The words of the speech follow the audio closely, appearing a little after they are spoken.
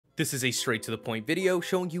This is a straight to the point video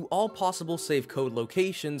showing you all possible save code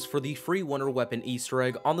locations for the free Wonder Weapon Easter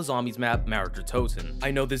egg on the zombies map Mauer Der Toten.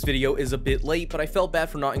 I know this video is a bit late, but I felt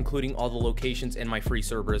bad for not including all the locations in my free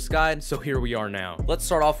CRBRS guide, so here we are now. Let's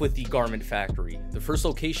start off with the garment factory. The first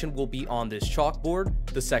location will be on this chalkboard,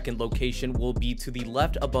 the second location will be to the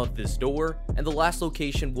left above this door, and the last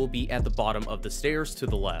location will be at the bottom of the stairs to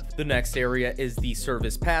the left. The next area is the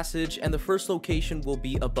service passage, and the first location will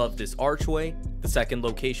be above this archway. The second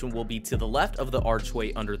location will be to the left of the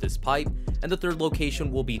archway under this pipe, and the third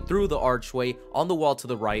location will be through the archway on the wall to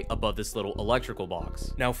the right above this little electrical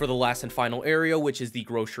box. Now for the last and final area, which is the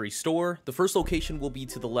grocery store, the first location will be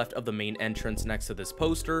to the left of the main entrance next to this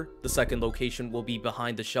poster, the second location will be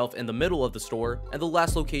behind the shelf in the middle of the store, and the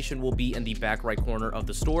last location will be in the back right corner of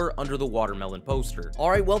the store under the watermelon poster.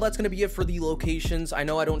 Alright, well that's going to be it for the locations. I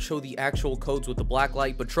know I don't show the actual codes with the black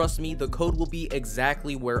light, but trust me, the code will be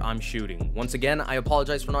exactly where I'm shooting. Once again, I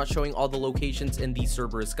apologize for not showing all the locations in the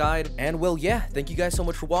CRBRS guide, and well yeah, thank you guys so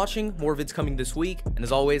much for watching. More vids coming this week, and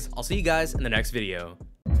as always, I'll see you guys in the next video.